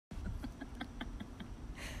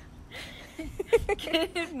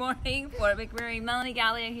Good morning, Fort McMurray. Melanie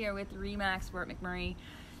Galea here with Remax Fort McMurray,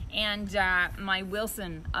 and my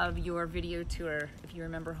Wilson of your video tour, if you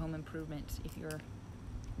remember Home Improvement, if you're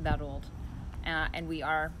that old. And we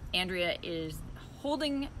are, Andrea is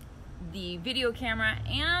holding the video camera,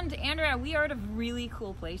 and Andrea, we are at a really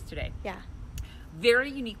cool place today. Yeah. Very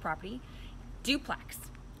unique property, duplex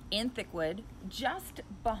in Thickwood, just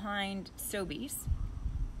behind Sobeys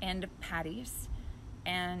and Paddy's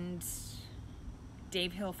and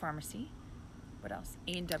Dave Hill Pharmacy. What else?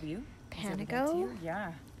 A&W. Panago.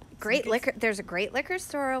 Yeah. Great liquor. There's a great liquor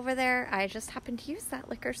store over there. I just happened to use that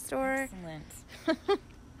liquor store. Excellent.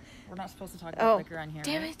 We're not supposed to talk about liquor on here.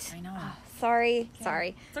 Damn right? it. I know. Oh, sorry. Okay.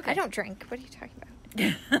 Sorry. It's okay. I don't drink. What are you talking about?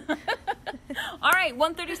 All right,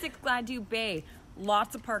 136 Gladue Bay.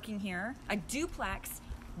 Lots of parking here. A duplex.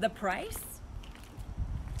 The price?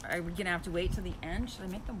 Are we going to have to wait till the end? Should I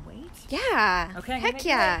make them wait? Yeah. Okay. Heck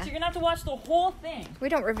yeah. So you're going to have to watch the whole thing. We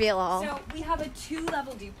don't reveal all. So we have a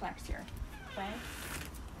 2-level duplex here. Okay.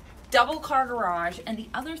 Double car garage. And the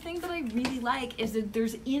other thing that I really like is that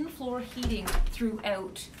there's in-floor heating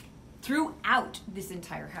throughout this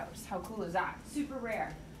entire house. How cool is that? Super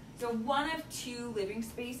rare. So one of 2 living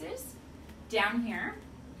spaces down here.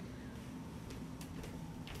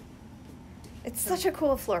 It's such a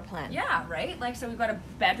cool floor plan. Yeah, right? Like, so we've got a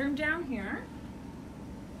bedroom down here.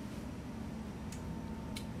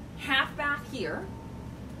 Half bath here.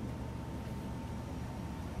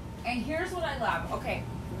 And here's what I love. Okay,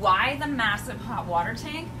 why the massive hot water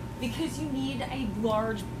tank? Because you need a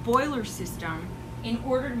large boiler system in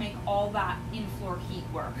order to make all that in-floor heat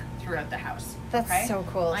work throughout the house. That's so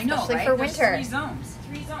cool. I know, especially right? for There's winter.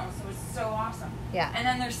 3 zones, so it's so awesome. Yeah. And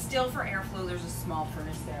then there's still for airflow, there's a small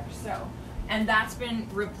furnace there. So, and that's been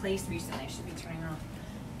replaced recently. I should be turning on.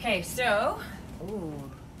 Okay, so,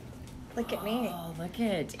 ooh. Look at me. Oh, look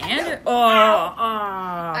at Andrew. Oh.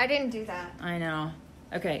 I didn't do that. I know.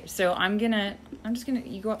 Okay, so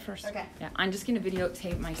you go up first. Okay. Yeah, I'm just gonna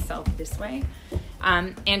videotape myself this way.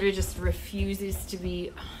 Andrea just refuses to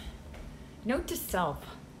be, note to self,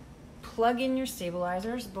 plug in your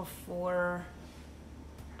stabilizers before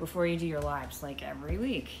you do your lives, like every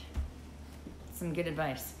week. Some good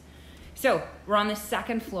advice. So we're on the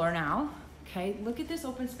 2nd floor now. Okay, look at this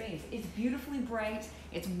open space. It's beautifully bright.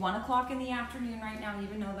 It's 1 o'clock in the afternoon right now,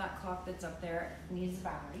 even though that clock that's up there needs a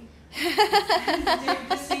battery.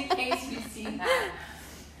 Just in case you've seen that.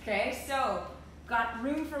 Okay, so got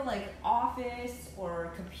room for like office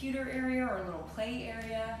or computer area or a little play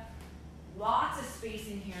area. Lots of space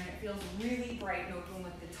in here, and it feels really bright and open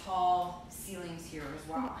with the tall ceilings here as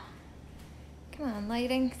well. Come on,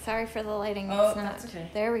 lighting. Sorry for the lighting. Oh, it's not. that's okay.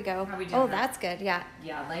 There we go. How we doing Oh, now? that's good. Yeah.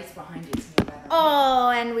 Yeah, lights behind you. It's no better. Oh,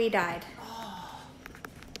 and we died.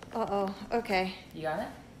 Uh-oh. Okay. You got it?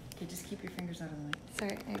 Okay, just keep your fingers out of the way.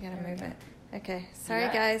 Sorry, I gotta There we move go. it. Okay. Sorry,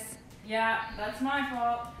 got it? guys. Yeah, that's my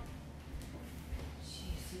fault.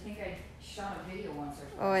 Jeez, you think I shot a video once or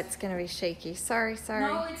twice? Oh, it's gonna be shaky. Sorry.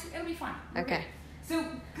 No, it'll be fine. We're Okay. good. So,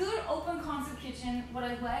 good open concept kitchen. What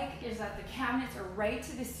I like is that the cabinets are right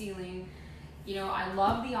to the ceiling. You know, I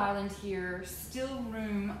love the island here. Still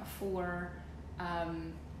room for,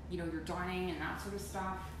 your dining and that sort of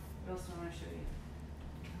stuff. What else do I want to show you?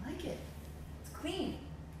 I like it. It's clean.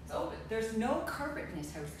 It's open. There's no carpet in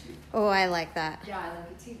this house, too. Oh, I like that. Yeah, I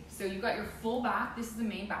like it, too. So you've got your full bath. This is the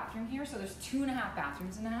main bathroom here. So there's 2.5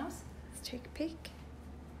 bathrooms in the house. Let's take a peek.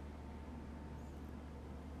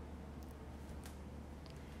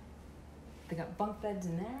 They got bunk beds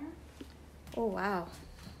in there. Oh, wow.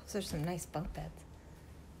 Those are some nice bunk beds.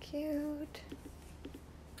 Cute.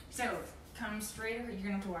 So, come straight over. You're going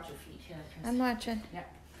to have to watch your feet here. I'm watching. Yeah.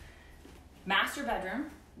 Master bedroom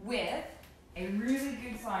with a really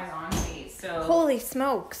good size ensuite. So, Holy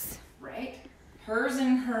smokes. right? His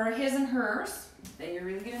and hers. Then you're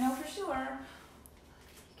really going to know for sure.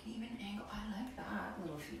 You can even angle. I like that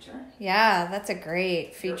little feature. Yeah, that's a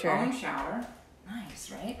great feature. Your own shower.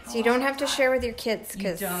 Nice, right? So you don't have to share with your kids, You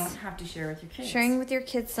because don't have to share with your kids. sharing with your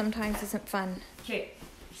kids sometimes isn't fun. Okay,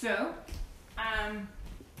 so, let's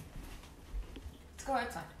go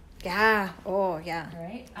outside. Yeah. Oh, yeah. All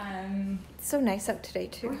right. It's so nice out today,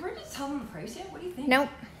 We too. heard to tell them the price yet? What do you think? Nope.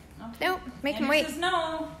 Okay. Nope. Make them Andrew wait. says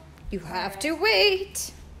no. You have to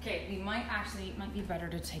wait. Okay, it might be better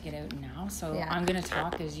to take it out now. So Yeah. I'm going to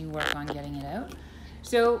talk as you work on getting it out.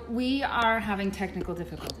 So we are having technical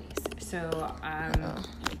difficulties. So I'm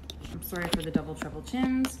sorry for the double treble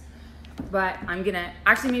chins, but I'm going to,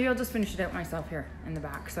 actually maybe I'll just finish it out myself here in the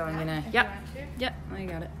back. So I'm going to, yep, I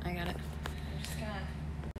got it. I'm just going to.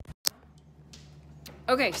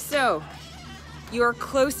 Okay, so you're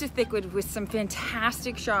close to Thickwood with some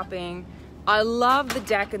fantastic shopping, I love the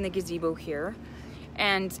deck and the gazebo here,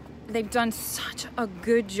 and they've done such a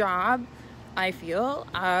good job, I feel,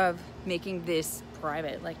 of making this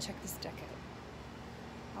private. Like, check this deck out.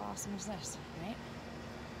 How awesome is this, right?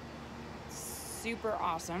 Super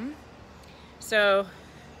awesome. So,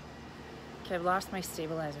 okay, I've lost my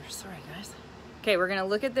stabilizer. Sorry, guys. Okay, we're gonna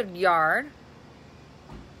look at the yard.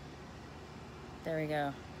 There we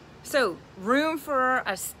go. So, room for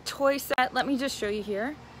a toy set. Let me just show you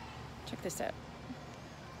here. Check this out.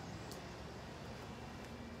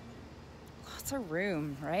 Lots of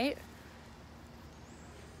room, right?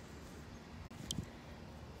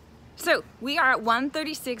 So, we are at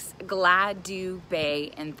 136 Gladue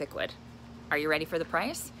Bay in Thickwood. Are you ready for the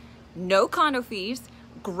price? No condo fees,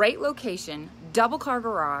 great location, double car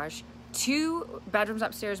garage, 2 bedrooms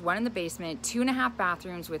upstairs, 1 in the basement, 2.5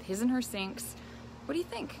 bathrooms with his and her sinks. What do you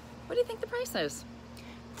think? What do you think the price is?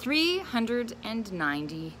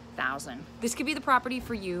 $390,000. This could be the property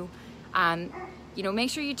for you. You know, make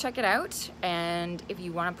sure you check it out. And if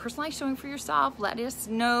you want a personalized showing for yourself, let us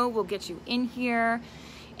know. We'll get you in here.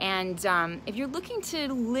 And if you're looking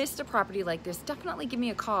to list a property like this, definitely give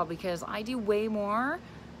me a call, because I do way more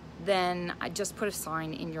than I just put a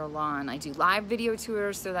sign in your lawn. I do live video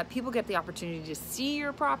tours so that people get the opportunity to see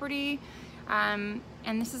your property. And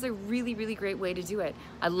this is a really, really great way to do it.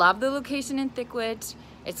 I love the location in Thickwood.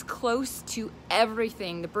 It's close to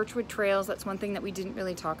everything. The Birchwood trails, that's one thing that we didn't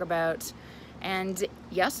really talk about. And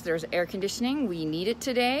yes, there's air conditioning. We need it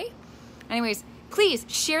today. Anyways, please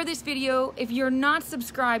share this video. If you're not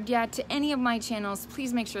subscribed yet to any of my channels,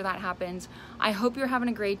 please make sure that happens. I hope you're having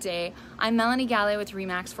a great day. I'm Melanie Galea with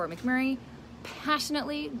Remax Fort McMurray,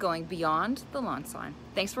 passionately going beyond the lawn sign.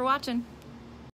 Thanks for watching.